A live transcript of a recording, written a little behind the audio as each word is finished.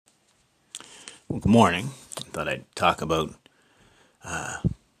Well, good morning. I thought I'd talk about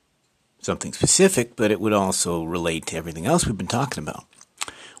something specific, but it would also relate to everything else we've been talking about.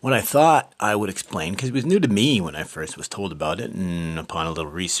 What I thought I would explain, because it was new to me when I first was told about it, and upon a little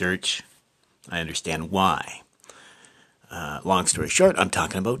research, I understand why. Long story short, I'm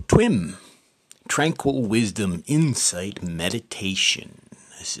talking about TWIM, Tranquil Wisdom Insight Meditation.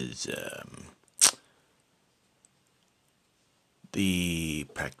 This is the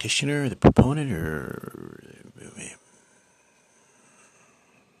practitioner, the proponent, or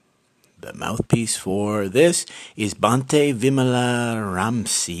the mouthpiece for this is Bhante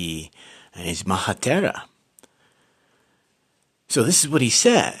Vimalaramsi and his Mahatera. So this is what he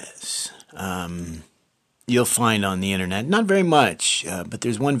says. You'll find on the internet, not very much, but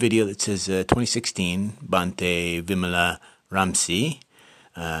there's one video that says 2016, Bhante Vimalaramsi,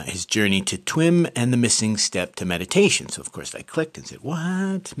 his journey to TWIM and the missing step to meditation. So, of course, I clicked and said,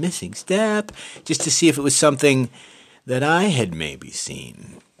 what? Missing step? Just to see if it was something that I had maybe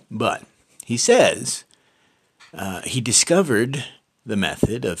seen. But he says he discovered the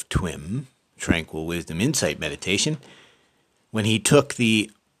method of TWIM, Tranquil Wisdom Insight Meditation, when he took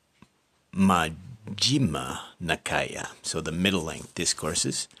the Majjhima Nikaya, so the middle-length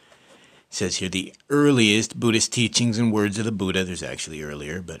discourses. It says here the earliest Buddhist teachings and words of the Buddha. There's actually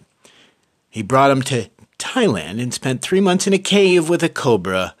earlier, but he brought him to Thailand and spent 3 months in a cave with a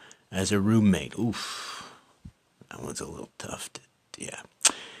cobra as a roommate. Oof, that one's a little tough. Yeah.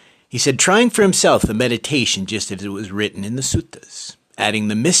 He said, trying for himself the meditation just as it was written in the suttas, adding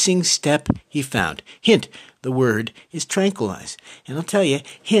the missing step he found. Hint, the word is tranquilize. And I'll tell you,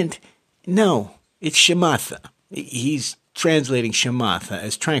 hint, no, it's shamatha. He's translating shamatha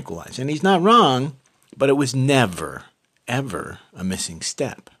as tranquilize. And he's not wrong, but it was never, ever a missing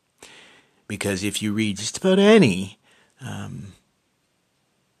step. Because if you read just about any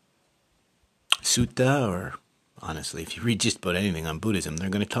sutta, or honestly, if you read just about anything on Buddhism, they're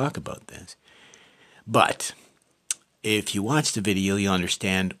going to talk about this. But if you watch the video, you'll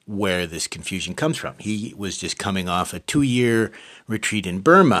understand where this confusion comes from. He was just coming off a 2-year retreat in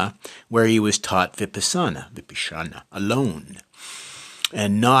Burma where he was taught Vipassana, alone,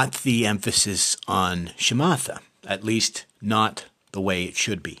 and not the emphasis on shamatha, at least not the way it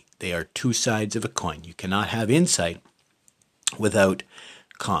should be. They are two sides of a coin. You cannot have insight without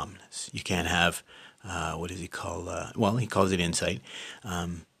calmness. You can't have, what does he call, he calls it insight,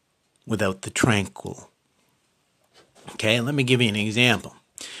 without the tranquil. Okay, let me give you an example.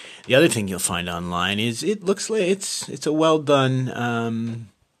 The other thing you'll find online is it looks like it's a well done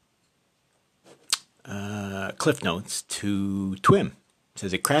cliff notes to TWIM. It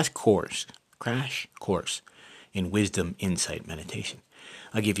says a crash course in wisdom insight meditation.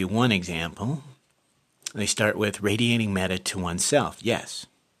 I'll give you one example. They start with radiating metta to oneself. Yes,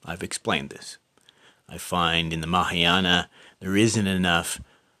 I've explained this. I find in the Mahayana there isn't enough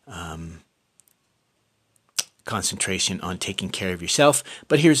concentration on taking care of yourself.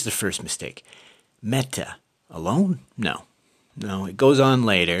 But here's the first mistake. Metta alone? No, it goes on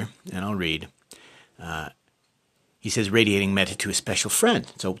later, and I'll read. He says radiating metta to a special friend.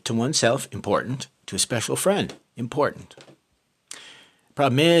 So to oneself, important. To a special friend, important.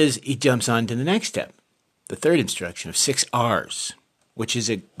 Problem is, he jumps on to the next step, the third instruction of 6 R's, which is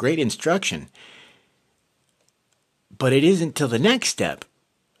a great instruction. But it isn't till the next step,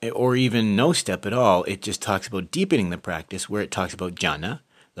 or even no step at all. It just talks about deepening the practice, where it talks about jhana,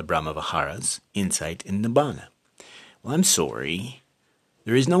 the Brahma-viharas, insight, and nibbana. Well, I'm sorry.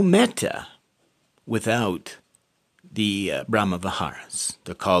 There is no metta without the Brahma-viharas.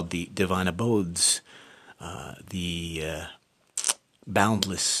 They're called the Divana Bodhs, the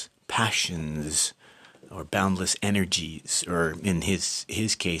boundless passions, or boundless energies, or in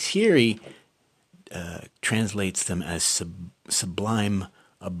his case here, he translates them as sublime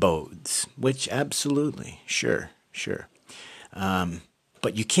abodes, which absolutely, sure.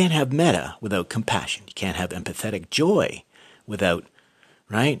 But you can't have metta without compassion. You can't have empathetic joy without,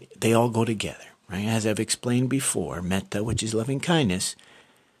 right? They all go together, right? As I've explained before, metta, which is loving kindness,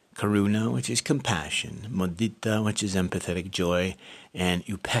 karuna, which is compassion, mudita, which is empathetic joy, and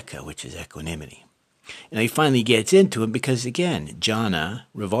upekkha, which is equanimity. And he finally gets into it because, again, jhana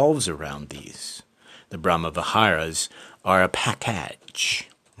revolves around these. The Brahma-viharas are a package,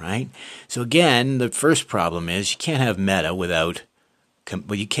 right? So again, the first problem is you can't have metta without,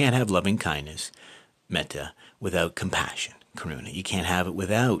 you can't have loving kindness, metta, without compassion, karuna. You can't have it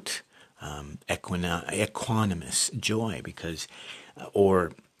without equanimous joy, because,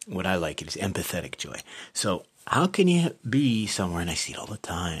 or what I like it is empathetic joy. So how can you be somewhere, and I see it all the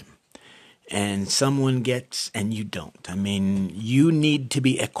time, and someone gets and you don't. I mean, you need to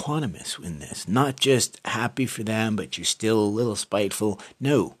be equanimous in this, not just happy for them, but you're still a little spiteful.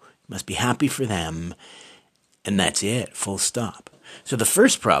 No, you must be happy for them, and that's it, full stop. So the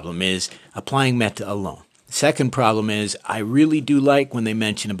first problem is applying metta alone. The second problem is I really do like when they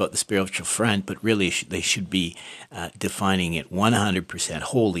mention about the spiritual friend, but really they should be defining it 100%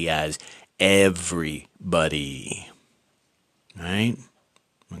 wholly as everybody, right?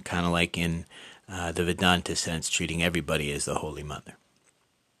 Kind of like in the Vedanta sense, treating everybody as the Holy Mother,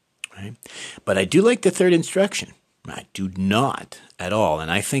 right? But I do like the third instruction. I do not at all,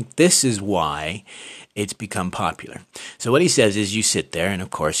 and I think this is why it's become popular. So what he says is you sit there, and of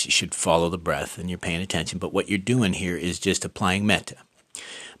course you should follow the breath, and you're paying attention, but what you're doing here is just applying metta.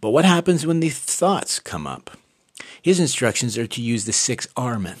 But what happens when these thoughts come up? His instructions are to use the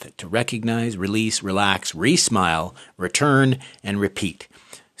 6R method, to recognize, release, relax, re-smile, return, and repeat.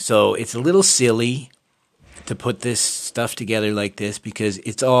 So it's a little silly to put this stuff together like this because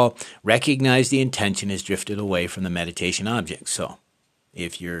it's all recognize the intention has drifted away from the meditation object. So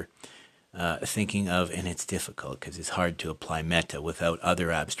if you're thinking of, and it's difficult because it's hard to apply metta without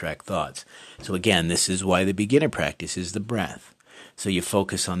other abstract thoughts. So again, this is why the beginner practice is the breath. So you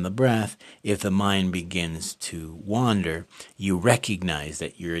focus on the breath. If the mind begins to wander, you recognize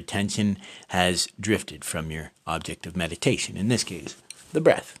that your attention has drifted from your object of meditation, in this case, the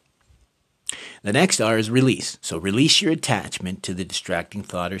breath. The next R is release. So release your attachment to the distracting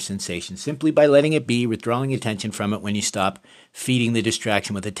thought or sensation simply by letting it be, withdrawing attention from it. When you stop feeding the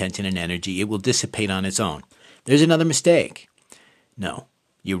distraction with attention and energy, it will dissipate on its own. There's another mistake. No,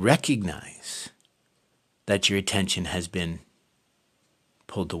 you recognize that your attention has been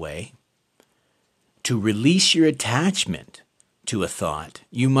pulled away. To release your attachment to a thought,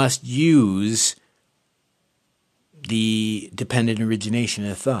 you must use the dependent origination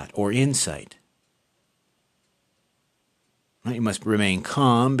of the thought or insight. Right? You must remain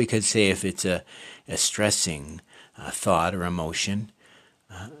calm because, say, if it's a stressing thought or emotion,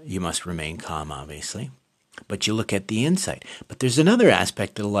 you must remain calm, obviously. But you look at the insight. But there's another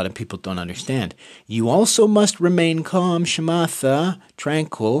aspect that a lot of people don't understand. You also must remain calm, shamatha,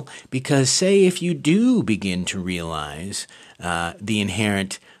 tranquil, because, say, if you do begin to realize the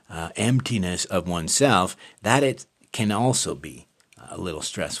inherent emptiness of oneself, that it can also be a little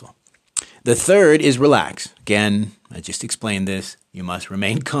stressful. The third is relax. Again, I just explained this. You must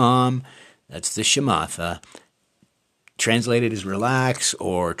remain calm. That's the shamatha. Translated as relax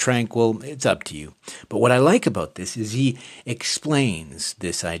or tranquil, it's up to you. But what I like about this is he explains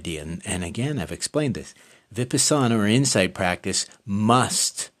this idea. And again, I've explained this. Vipassana or insight practice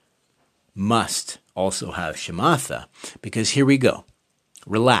must also have shamatha, because here we go.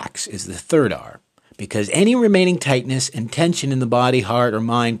 Relax is the third R. Because any remaining tightness and tension in the body, heart, or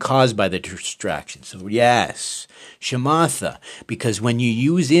mind caused by the distraction. So yes, shamatha, because when you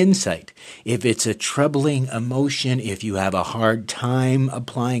use insight, if it's a troubling emotion, if you have a hard time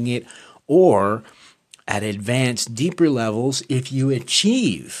applying it, or at advanced, deeper levels, if you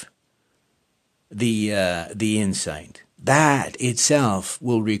achieve the insight, that itself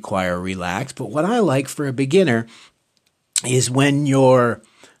will require relax. But what I like for a beginner is when your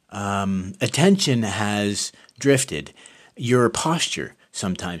attention has drifted, your posture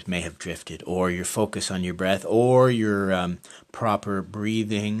sometimes may have drifted, or your focus on your breath, or your proper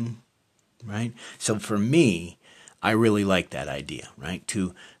breathing, right? So for me, I really like that idea, right?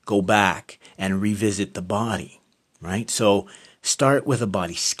 To go back and revisit the body, right? So start with a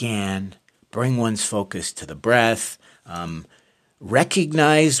body scan, bring one's focus to the breath,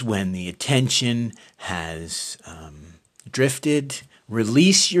 recognize when the attention has drifted.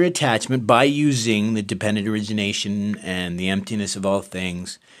 Release your attachment by using the dependent origination and the emptiness of all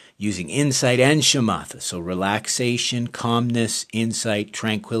things, using insight and shamatha. So relaxation, calmness, insight,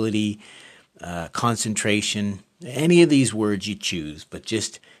 tranquility, concentration, any of these words you choose, but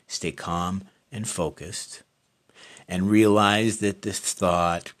just stay calm and focused and realize that this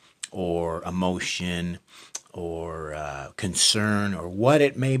thought or emotion or concern or what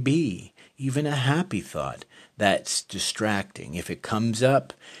it may be, even a happy thought, that's distracting. If it comes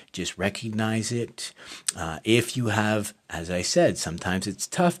up, just recognize it. If you have, as I said, sometimes it's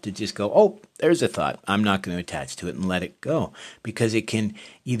tough to just go, oh, there's a thought. I'm not going to attach to it and let it go, because it can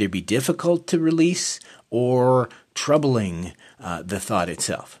either be difficult to release or troubling the thought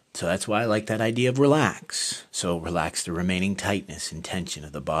itself. So that's why I like that idea of relax. So relax the remaining tightness and tension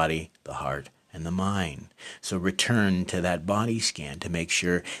of the body, the heart, and the mind. So return to that body scan to make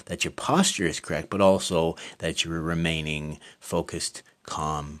sure that your posture is correct, but also that you're remaining focused,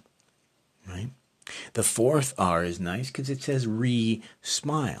 calm, right? The fourth R is nice because it says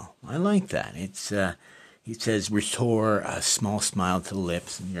re-smile. I like that. It says restore a small smile to the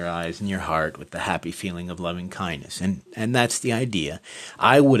lips and your eyes and your heart with the happy feeling of loving kindness. And that's the idea.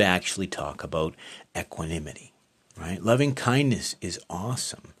 I would actually talk about equanimity, right? Loving kindness is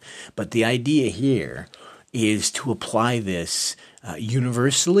awesome. But the idea here is to apply this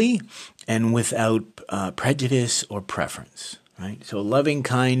universally and without prejudice or preference, right? So loving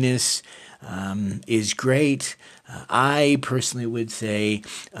kindness is great. I personally would say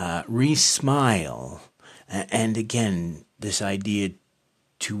re-smile. And again, this idea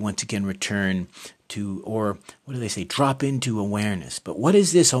to once again return to, or what do they say, drop into awareness. But what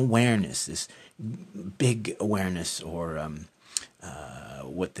is this awareness, this big awareness, or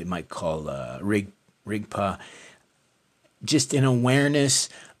what they might call Rigpa, just an awareness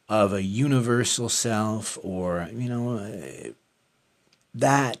of a universal self, or,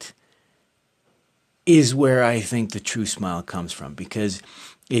 that is where I think the true smile comes from. Because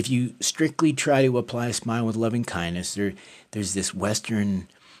if you strictly try to apply a smile with loving kindness, there's this Western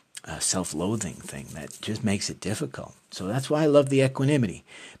self-loathing thing that just makes it difficult. So that's why I love the equanimity,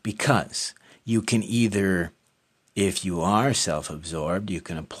 because you can either, if you are self-absorbed, you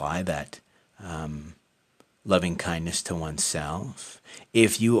can apply that loving kindness to oneself.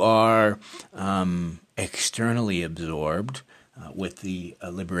 If you are externally absorbed, with the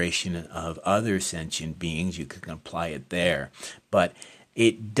liberation of other sentient beings, you can apply it there. But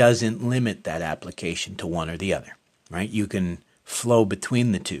it doesn't limit that application to one or the other, right? You can flow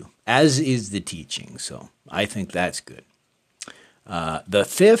between the two, as is the teaching. So I think that's good. The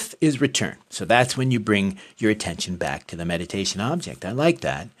fifth is return. So that's when you bring your attention back to the meditation object. I like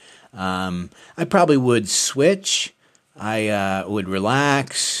that. I probably would switch. I would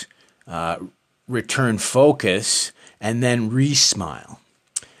relax, return focus, and then re-smile.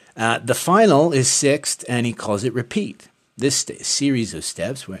 The final is sixth, and he calls it repeat. This series of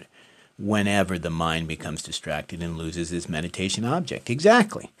steps whenever the mind becomes distracted and loses its meditation object.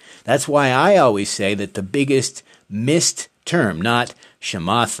 Exactly. That's why I always say that the biggest missed term, not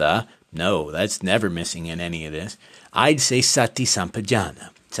shamatha, no, that's never missing in any of this, I'd say sati sampajana.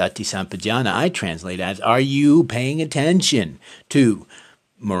 Sati sampajana I translate as, are you paying attention to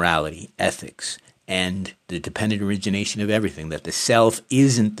morality, ethics, and the dependent origination of everything, that the self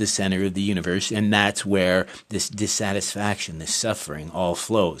isn't the center of the universe, and that's where this dissatisfaction, this suffering all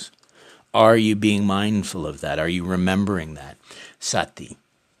flows. Are you being mindful of that? Are you remembering that? Sati,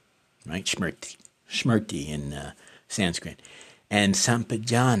 right? Shmrti in Sanskrit. And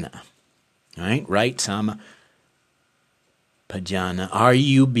sampajana, right? Right, samapajana. Are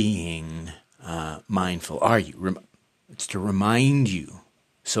you being mindful? Are you? It's to remind you.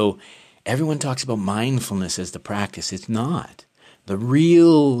 So everyone talks about mindfulness as the practice. It's not. The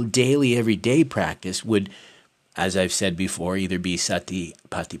real daily, everyday practice would, as I've said before, either be sati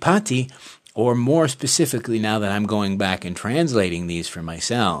pati pati, or more specifically, now that I'm going back and translating these for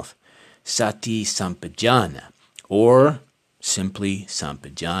myself, sati sampajana, or simply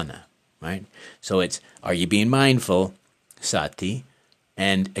sampajana, right? So it's, are you being mindful, sati,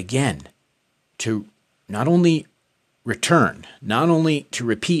 and again, to not only return, not only to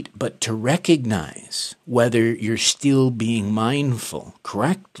repeat, but to recognize whether you're still being mindful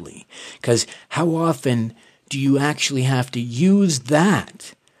correctly. Because how often do you actually have to use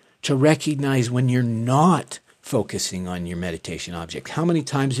that to recognize when you're not focusing on your meditation object? How many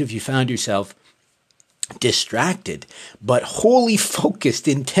times have you found yourself distracted, but wholly focused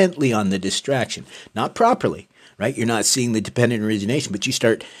intently on the distraction? Not properly, right? You're not seeing the dependent origination, but you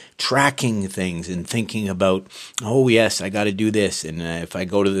start tracking things and thinking about, oh yes, I got to do this. And if I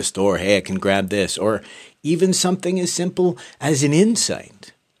go to the store, hey, I can grab this. Or even something as simple as an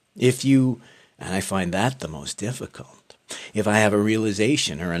insight. And I find that the most difficult. If I have a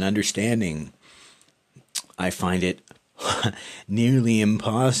realization or an understanding, I find it nearly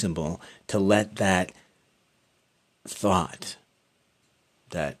impossible to let that thought,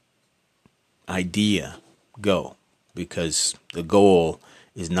 that idea go, because the goal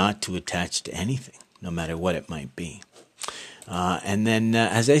is not to attach to anything, no matter what it might be. And then,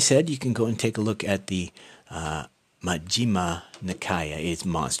 as I said, you can go and take a look at the Majjhima Nikaya. It's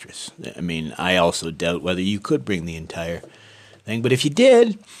monstrous. I mean, I also doubt whether you could bring the entire thing, but if you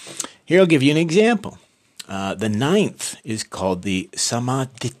did, here I'll give you an example. The ninth is called the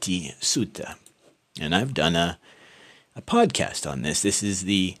Samaditthi Sutta, and I've done a podcast on this. This is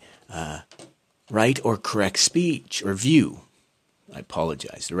the right or correct speech or view. I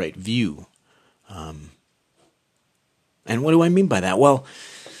apologize. The right view. And what do I mean by that? Well,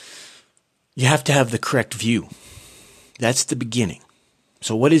 you have to have the correct view. That's the beginning.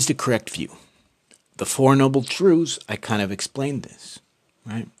 So what is the correct view? the Four Noble Truths, I kind of explained this,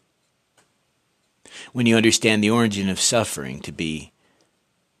 right? When you understand the origin of suffering to be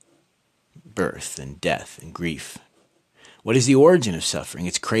birth and death and grief, what is the origin of suffering?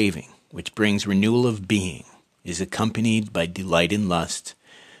 It's craving, which brings renewal of being, is accompanied by delight in lust,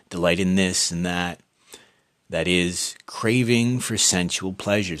 delight in this and that. That is craving for sensual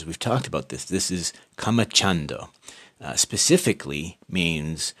pleasures. We've talked about this. This is kamachando. Specifically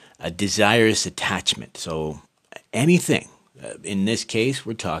means a desirous attachment. So anything. In this case,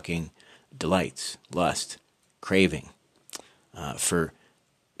 we're talking delights, lust, craving for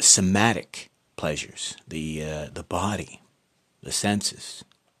somatic pleasures, the body, the senses.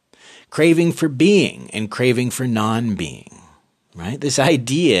 Craving for being and craving for non-being, right? This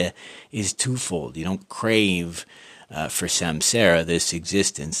idea is twofold. You don't crave for samsara, this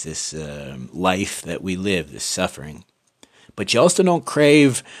existence, this life that we live, this suffering. But you also don't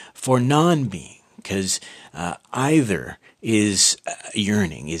crave for non-being, because either is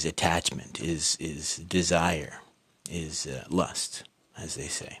yearning, is attachment, is desire, is lust, as they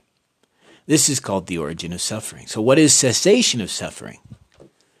say. This is called the origin of suffering. So what is cessation of suffering?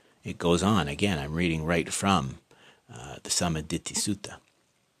 It goes on. Again, I'm reading right from the Sammaditthi Sutta.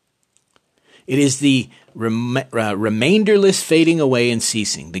 It is the remainderless fading away and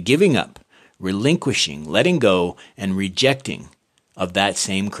ceasing, the giving up, relinquishing, letting go, and rejecting of that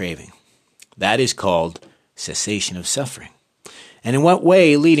same craving. That is called cessation of suffering. And in what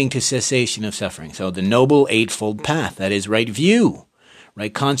way leading to cessation of suffering? So the Noble Eightfold Path, that is right view,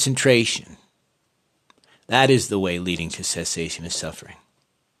 right concentration. That is the way leading to cessation of suffering.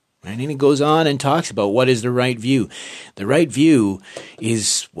 Right? And he goes on and talks about what is the right view. The right view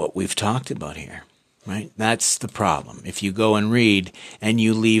is what we've talked about here. Right? That's the problem. If you go and read and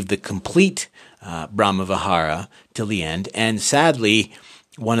you leave the complete Brahmavihara till the end, and sadly,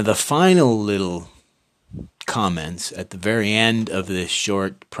 one of the final little comments at the very end of this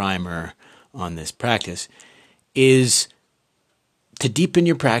short primer on this practice is to deepen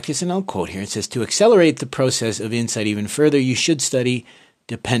your practice, and I'll quote here, it says, to accelerate the process of insight even further, you should study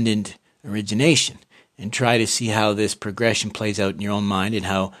dependent origination and try to see how this progression plays out in your own mind and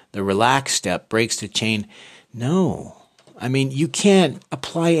how the relaxed step breaks the chain. No. I mean, you can't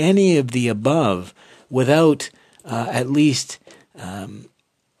apply any of the above without at least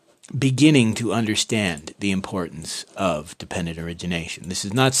beginning to understand the importance of dependent origination. This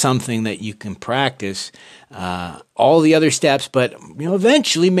is not something that you can practice all the other steps, but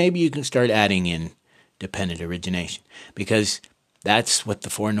eventually maybe you can start adding in dependent origination, because that's what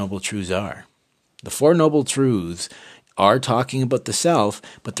the Four Noble Truths are. The Four Noble Truths are talking about the self,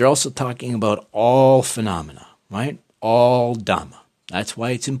 but they're also talking about all phenomena, right? All Dhamma. That's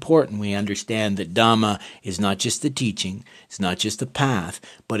why it's important we understand that Dhamma is not just the teaching, it's not just the path,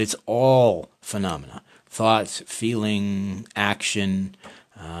 but it's all phenomena. Thoughts, feeling, action,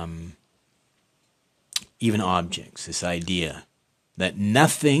 even objects, this idea that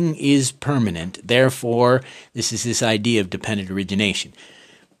nothing is permanent. Therefore, this is this idea of dependent origination.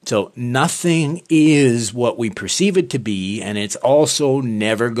 So nothing is what we perceive it to be, and it's also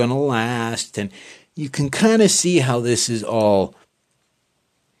never going to last. And you can kind of see how this is all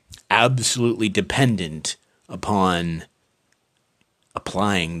absolutely dependent upon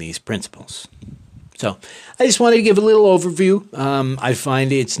applying these principles. So I just wanted to give a little overview. I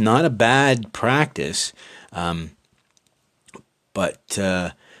find it's not a bad practice, but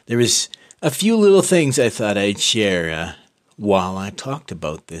there is a few little things I thought I'd share while I talked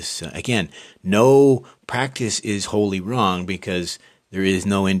about this. Again, no practice is wholly wrong, because there is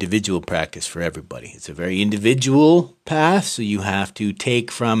no individual practice for everybody. It's a very individual path, so you have to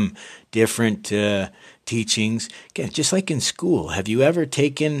take from different teachings. Again, just like in school, have you ever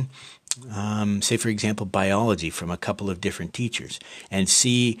taken, say for example, biology from a couple of different teachers and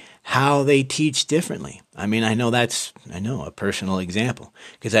see how they teach differently? I mean, I know a personal example,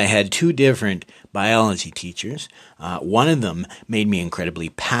 because I had two different biology teachers. One of them made me incredibly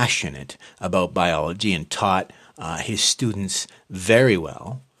passionate about biology and taught his students very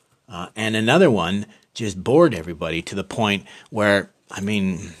well. And another one just bored everybody to the point where, I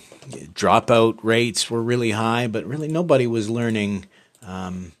mean, dropout rates were really high, but really nobody was learning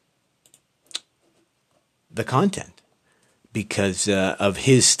the content because of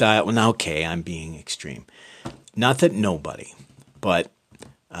his style. Well, now, okay, I'm being extreme. Not that nobody, but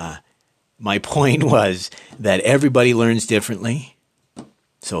my point was that everybody learns differently.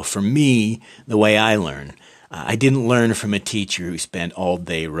 So for me, the way I learn, I didn't learn from a teacher who spent all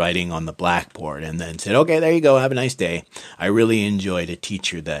day writing on the blackboard and then said, okay, there you go, have a nice day. I really enjoyed a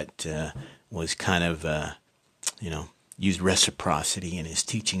teacher that was kind of, used reciprocity in his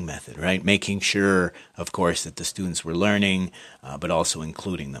teaching method, right? Making sure, of course, that the students were learning, but also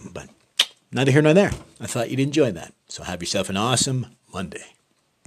including them. But neither here nor there. I thought you'd enjoy that. So have yourself an awesome Monday.